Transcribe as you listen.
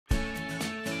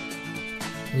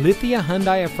Lithia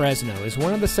Hyundai of Fresno is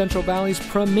one of the Central Valley's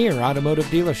premier automotive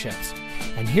dealerships.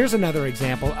 And here's another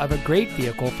example of a great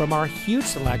vehicle from our huge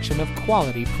selection of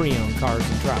quality pre-owned cars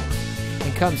and trucks.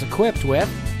 It comes equipped with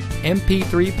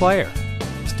MP3 player,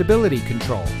 stability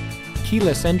control,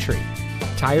 keyless entry,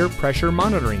 tire pressure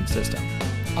monitoring system,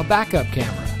 a backup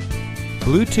camera,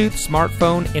 Bluetooth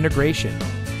smartphone integration,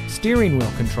 steering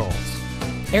wheel controls,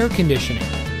 air conditioning,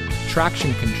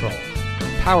 traction control,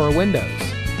 power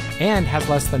windows, and has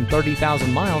less than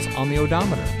 30,000 miles on the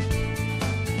odometer.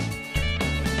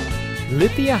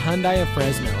 Lithia Hyundai of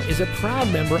Fresno is a proud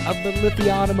member of the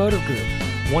Lithia Automotive Group,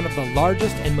 one of the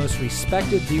largest and most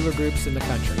respected dealer groups in the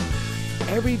country.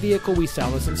 Every vehicle we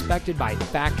sell is inspected by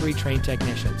factory-trained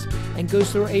technicians and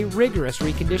goes through a rigorous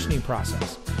reconditioning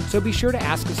process, so be sure to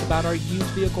ask us about our used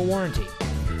vehicle warranty.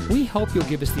 We hope you'll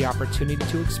give us the opportunity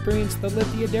to experience the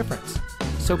Lithia difference.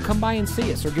 So come by and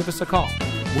see us or give us a call.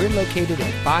 We're located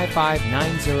at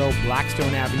 5590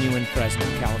 Blackstone Avenue in Fresno,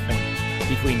 California,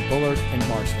 between Bullard and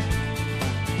Barstow.